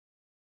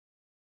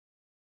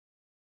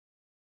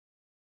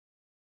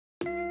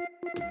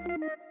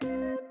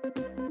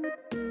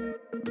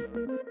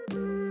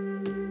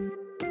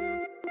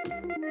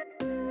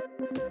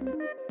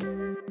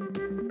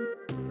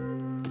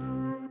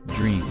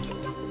Dreams.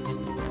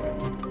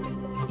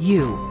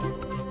 You.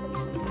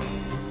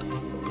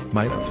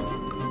 Might have.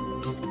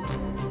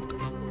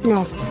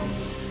 Missed.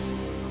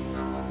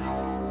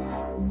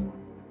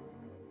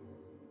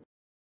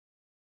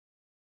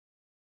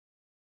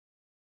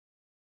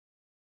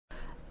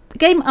 The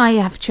game I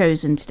have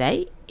chosen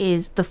today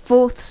is The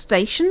Fourth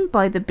Station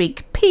by the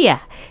Big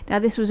Pier. Now,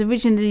 this was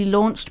originally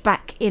launched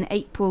back in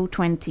April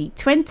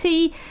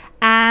 2020,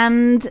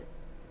 and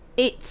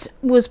it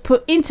was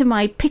put into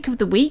my pick of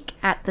the week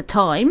at the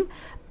time,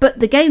 but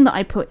the game that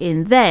I put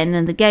in then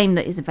and the game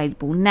that is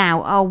available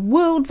now are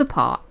worlds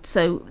apart.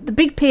 So the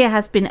Big Pier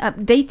has been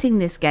updating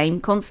this game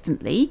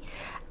constantly,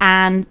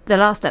 and the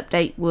last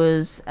update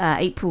was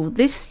April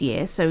this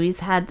year, so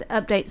he's had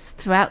updates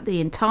throughout the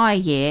entire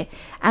year,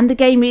 and the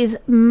game is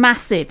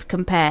massive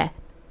compared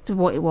to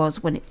what it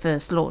was when it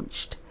first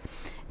launched.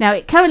 Now,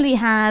 it currently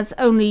has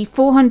only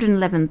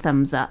 411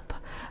 thumbs up,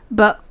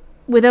 but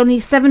with only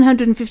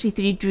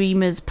 753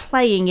 dreamers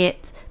playing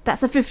it,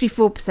 that's a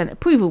 54%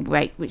 approval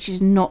rate, which is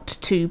not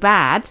too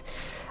bad.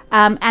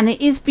 And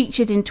it is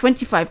featured in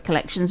 25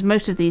 collections,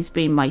 most of these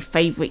being my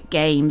favourite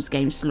games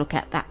to look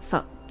at,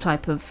 that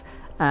type of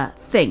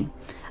thing.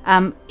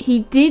 He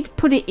did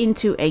put it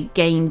into a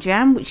game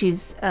jam, which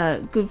is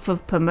good for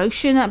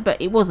promotion,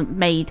 but it wasn't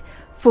made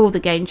for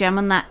the game jam,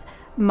 and that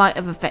might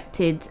have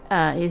affected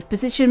his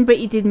position, but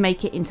he did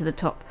make it into the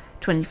top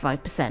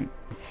 25%.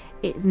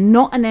 It's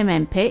not an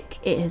MM pick,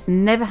 it has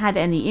never had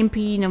any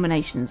IMPE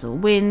nominations or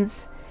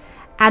wins,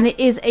 and it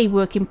is a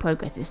work in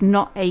progress. It's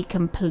not a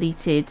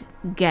completed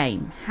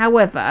game.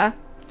 However,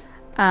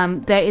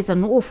 there is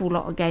an awful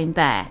lot of game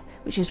there,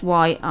 which is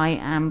why I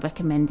am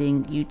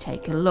recommending you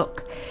take a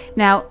look.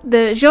 Now,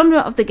 the genre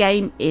of the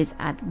game is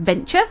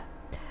adventure,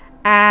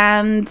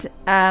 and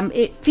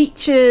it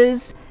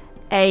features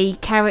a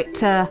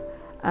character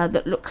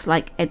that looks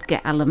like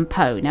Edgar Allan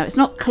Poe. Now, it's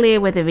not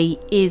clear whether he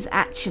is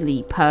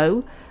actually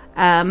Poe,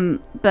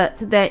 but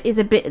there is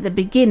a bit at the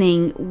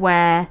beginning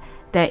where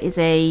there is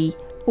a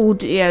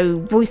audio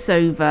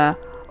voiceover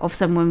of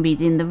someone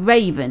reading The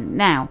Raven.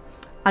 Now,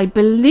 I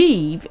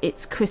believe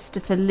it's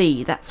Christopher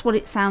Lee. That's what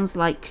it sounds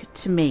like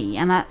to me,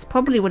 and that's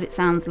probably what it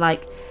sounds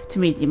like to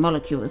Media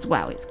Molecule as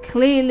well. It's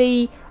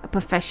clearly a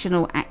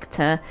professional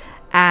actor,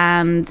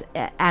 and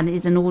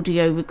is an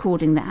audio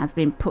recording that has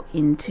been put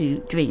into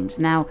Dreams.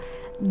 Now,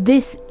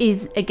 this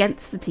is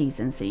against the T's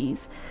and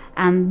C's,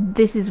 and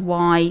this is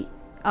why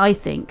I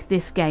think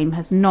this game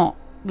has not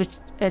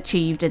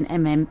achieved an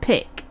MM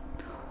pick.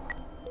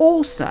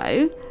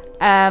 Also,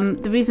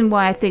 the reason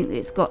why I think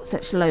it's got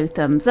such low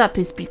thumbs up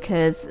is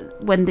because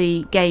when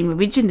the game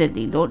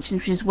originally launched,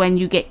 which is when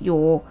you get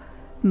your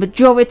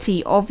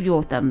majority of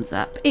your thumbs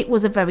up, it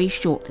was a very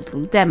short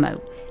little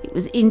demo. It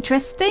was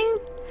interesting,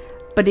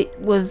 but it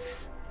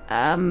was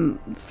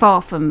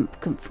far from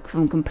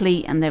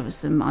complete, and there were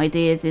some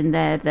ideas in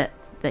there that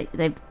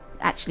they've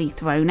actually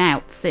thrown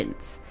out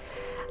since.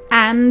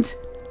 And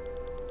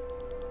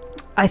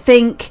I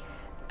think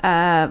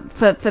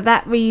for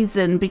that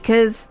reason,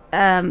 because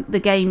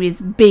the game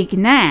is big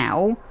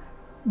now,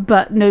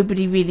 but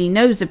nobody really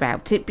knows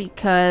about it,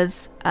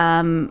 because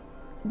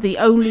the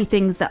only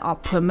things that are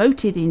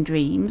promoted in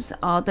Dreams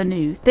are the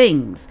new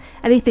things.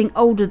 Anything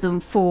older than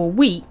 4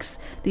 weeks,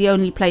 the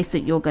only place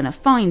that you're going to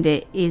find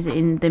it is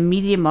in the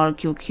Media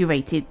Molecule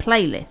curated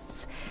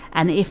playlists.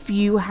 And if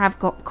you have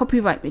got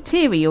copyright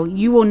material,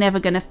 you are never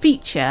going to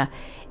feature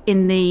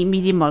in the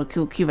Media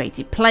Molecule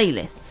curated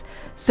playlists.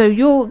 So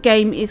your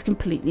game is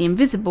completely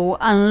invisible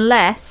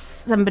unless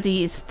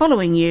somebody is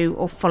following you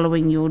or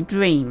following your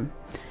dream.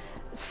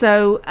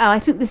 So I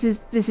think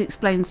this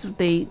explains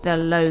the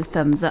low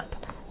thumbs up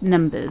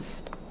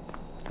numbers,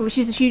 which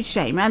is a huge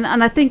shame, and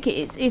I think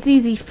it's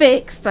easy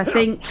fixed. I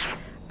think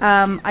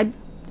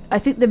I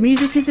think the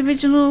music is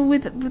original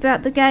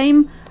without the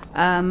game.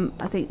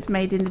 I think it's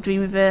made in the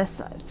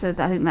Dreamiverse, so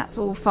I think that's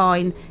all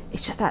fine.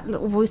 It's just that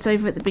little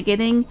voiceover at the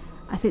beginning,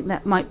 I think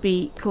that might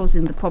be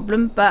causing the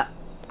problem, but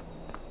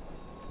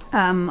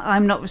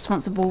I'm not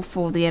responsible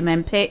for the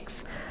MM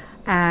picks,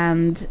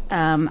 and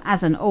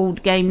as an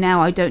old game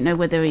now, I don't know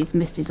whether he's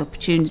missed his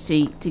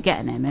opportunity to get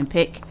an MM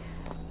pick.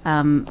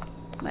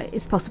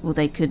 It's possible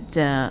they could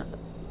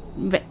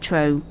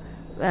retro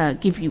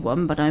give you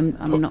one, but I'm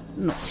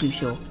not too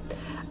sure.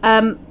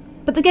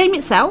 But the game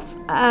itself,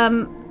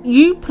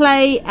 you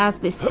play as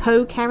this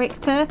Poe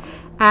character,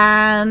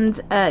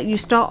 and you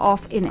start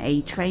off in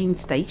a train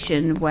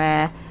station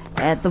where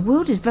the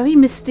world is very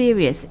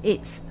mysterious.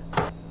 It's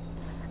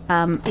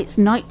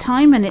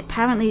nighttime, and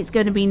apparently it's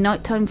going to be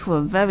nighttime for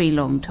a very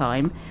long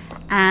time,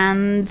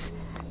 and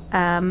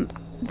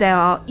there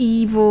are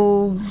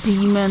evil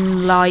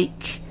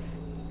demon-like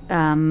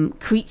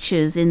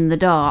creatures in the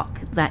dark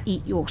that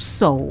eat your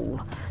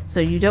soul, so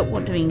you don't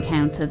want to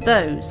encounter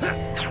those.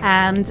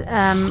 And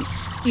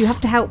you have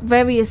to help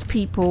various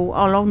people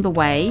along the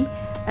way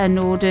in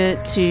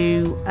order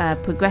to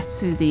progress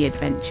through the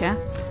adventure.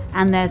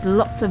 and there's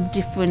lots of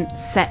different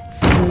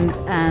sets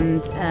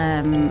and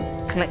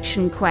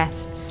collection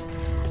quests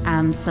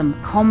and some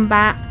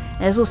combat.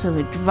 There's also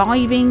a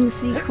driving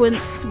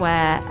sequence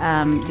where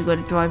you've got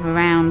to drive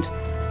around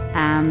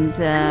and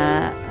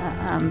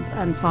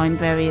find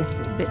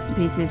various bits and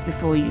pieces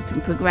before you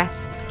can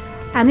progress.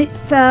 And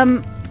it's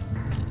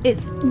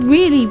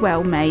really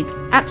well made,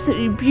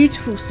 absolutely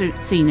beautiful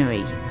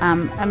scenery.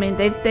 I mean,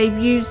 they've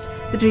used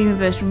the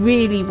Dreamverse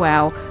really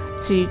well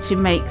to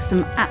make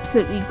some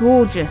absolutely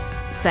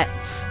gorgeous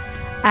sets,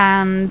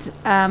 and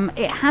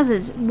it has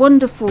a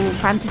wonderful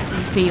fantasy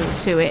feel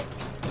to it.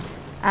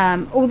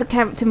 All the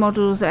character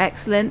models are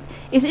excellent.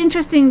 It's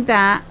interesting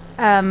that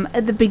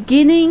at the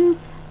beginning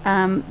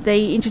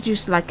they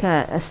introduced like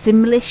a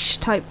Simlish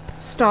type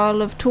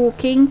style of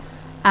talking,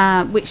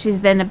 which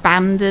is then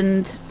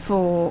abandoned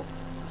for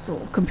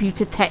sort of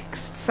computer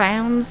text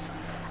sounds.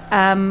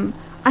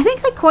 I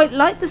think I quite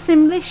like the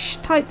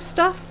Simlish type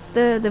stuff,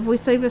 the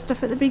voiceover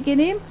stuff at the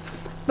beginning,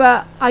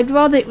 but I'd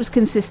rather it was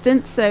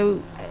consistent,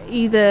 so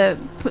either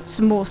put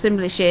some more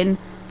Simlish in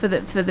for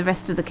the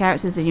rest of the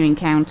characters that you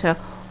encounter,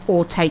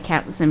 or take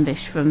out the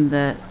Simlish from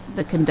the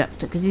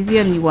conductor, because he's the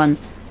only one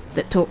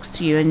that talks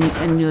to you,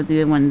 and you're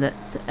the one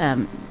that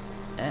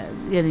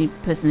the only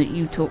person that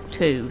you talk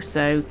to.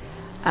 So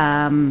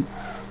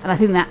and I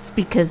think that's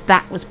because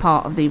that was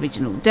part of the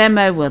original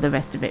demo, where the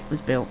rest of it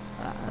was built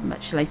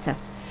much later.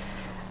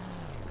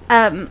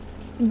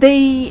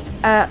 The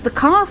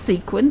car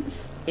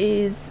sequence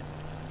is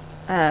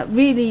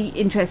really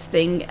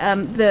interesting.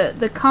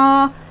 The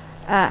car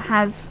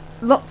has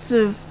lots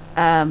of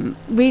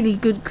really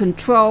good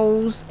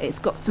controls. It's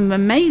got some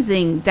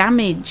amazing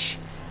damage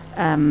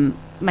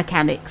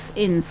mechanics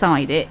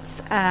inside it,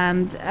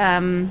 and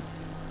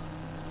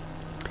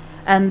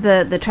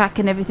the track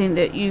and everything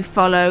that you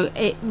follow,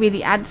 it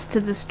really adds to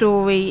the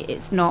story.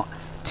 It's not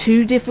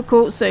too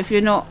difficult, so if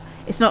you're not,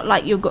 it's not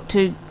like you've got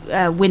to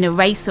win a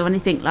race or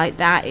anything like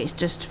that. It's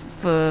just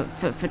for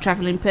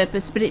travelling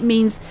purpose, but it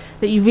means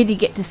that you really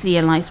get to see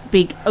a nice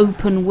big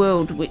open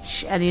world,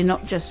 and you're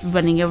not just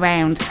running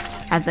around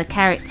as a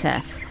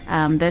character.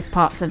 There's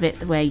parts of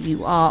it where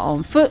you are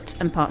on foot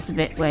and parts of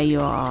it where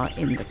you are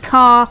in the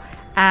car,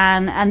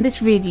 and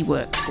this really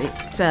works.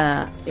 It's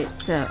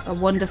a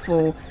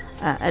wonderful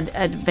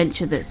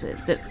adventure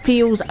that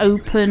feels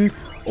open,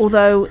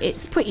 although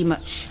it's pretty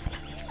much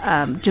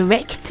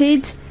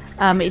directed.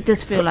 It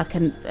does feel like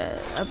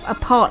a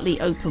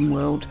partly open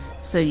world,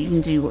 so you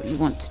can do what you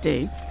want to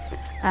do.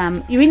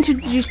 You're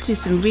introduced to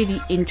some really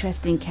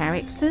interesting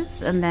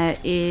characters, and there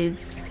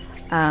is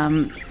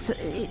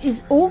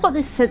it's all got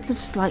this sense of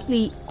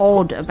slightly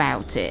odd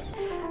about it.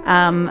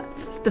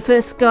 The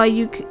first guy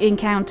you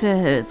encounter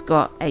has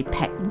got a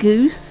pet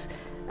goose.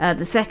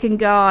 The second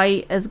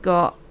guy has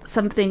got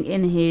something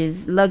in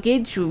his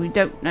luggage. We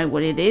don't know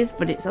what it is,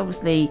 but it's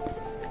obviously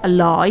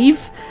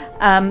alive.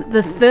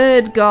 The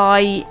third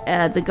guy,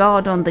 the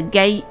guard on the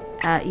gate,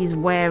 is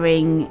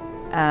wearing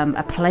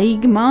a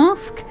plague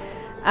mask,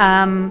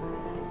 and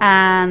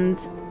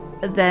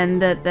then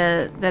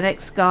the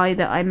next guy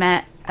that I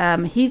met,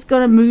 he's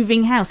got a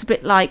moving house, a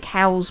bit like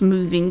Howl's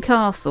Moving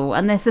Castle,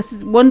 and there's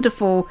this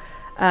wonderful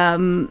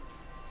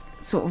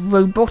sort of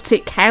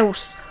robotic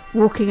house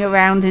walking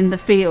around in the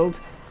field.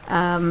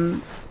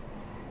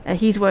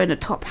 He's wearing a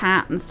top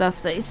hat and stuff,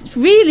 so it's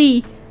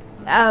really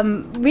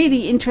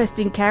really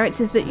interesting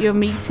characters that you're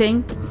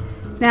meeting.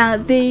 Now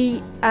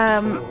the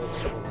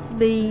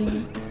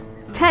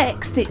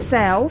text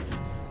itself,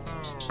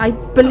 I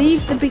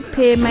believe the Big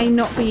Peer may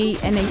not be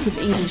a native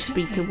English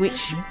speaker,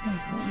 which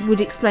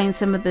would explain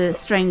some of the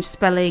strange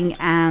spelling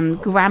and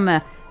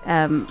grammar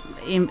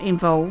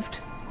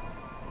involved.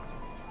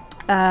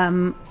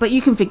 But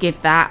you can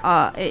forgive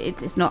that.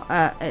 It's not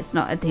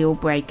a deal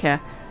breaker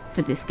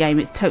for this game.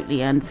 It's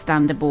totally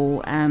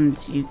understandable,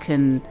 and you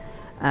can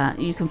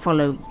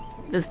follow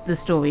the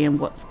story and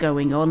what's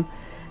going on.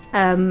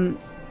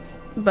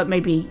 But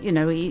maybe, you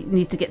know, he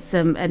needs to get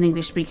an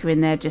English speaker in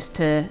there just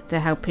to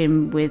help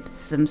him with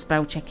some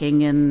spell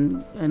checking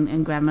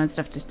and grammar and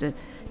stuff, just to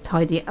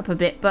tidy it up a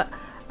bit. But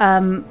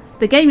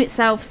the game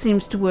itself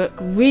seems to work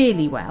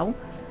really well.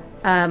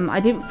 I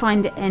didn't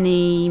find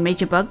any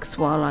major bugs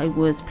while I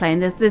was playing.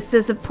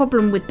 There's a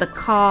problem with the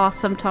car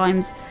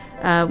sometimes,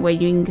 where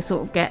you can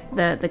sort of get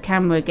the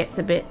camera gets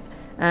a bit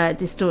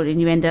distorted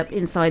and you end up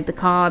inside the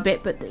car a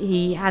bit, but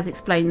he has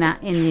explained that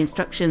in the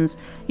instructions.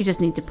 You just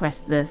need to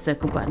press the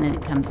circle button and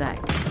it comes out.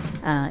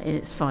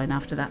 It's fine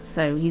after that,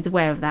 so he's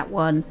aware of that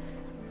one.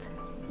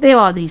 There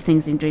are these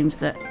things in Dreams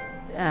that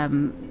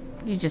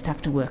you just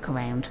have to work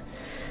around.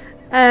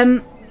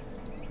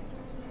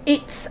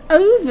 It's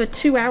over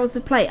 2 hours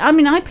of play. I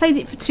mean, I played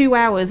it for 2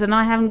 hours and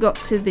I haven't got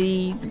to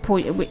the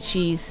point at which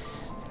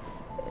he's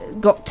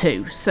got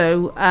to,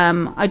 so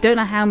I don't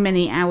know how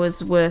many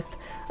hours worth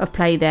of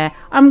play there.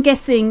 I'm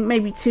guessing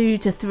maybe 2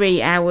 to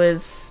 3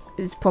 hours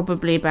is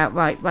probably about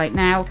right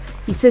now.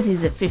 He says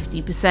he's at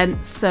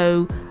 50%,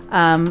 so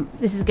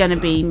this is going to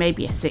be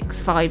maybe a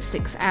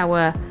 5-6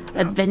 hour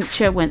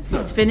adventure once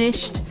it's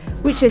finished.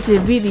 which is a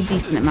really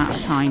decent amount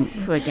of time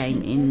for a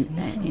game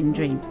in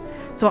Dreams.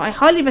 So I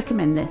highly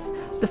recommend this,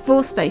 The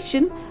Fourth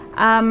Station.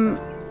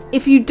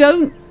 If you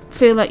don't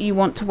feel like you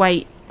want to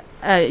wait,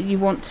 you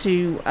want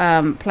to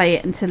play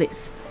it until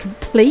it's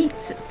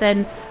complete,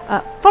 then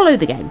follow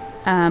the game.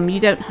 You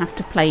don't have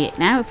to play it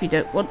now if you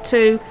don't want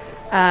to,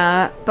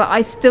 but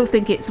I still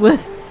think it's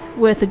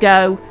worth a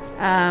go,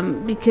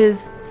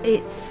 because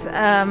it's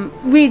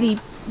really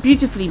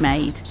beautifully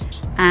made,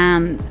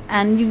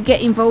 and you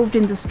get involved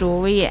in the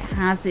story. It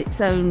has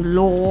its own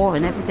lore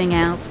and everything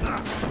else,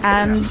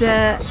 and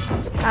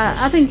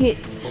I think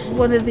it's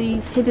one of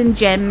these hidden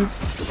gems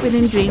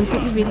within Dreams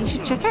that you really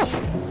should check out.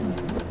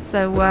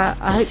 So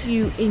I hope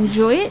you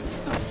enjoy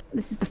it.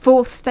 This is The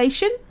Fourth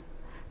Station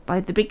by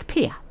The Big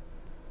Pier.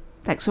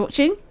 Thanks for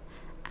watching,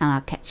 and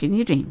I'll catch you in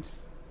your dreams.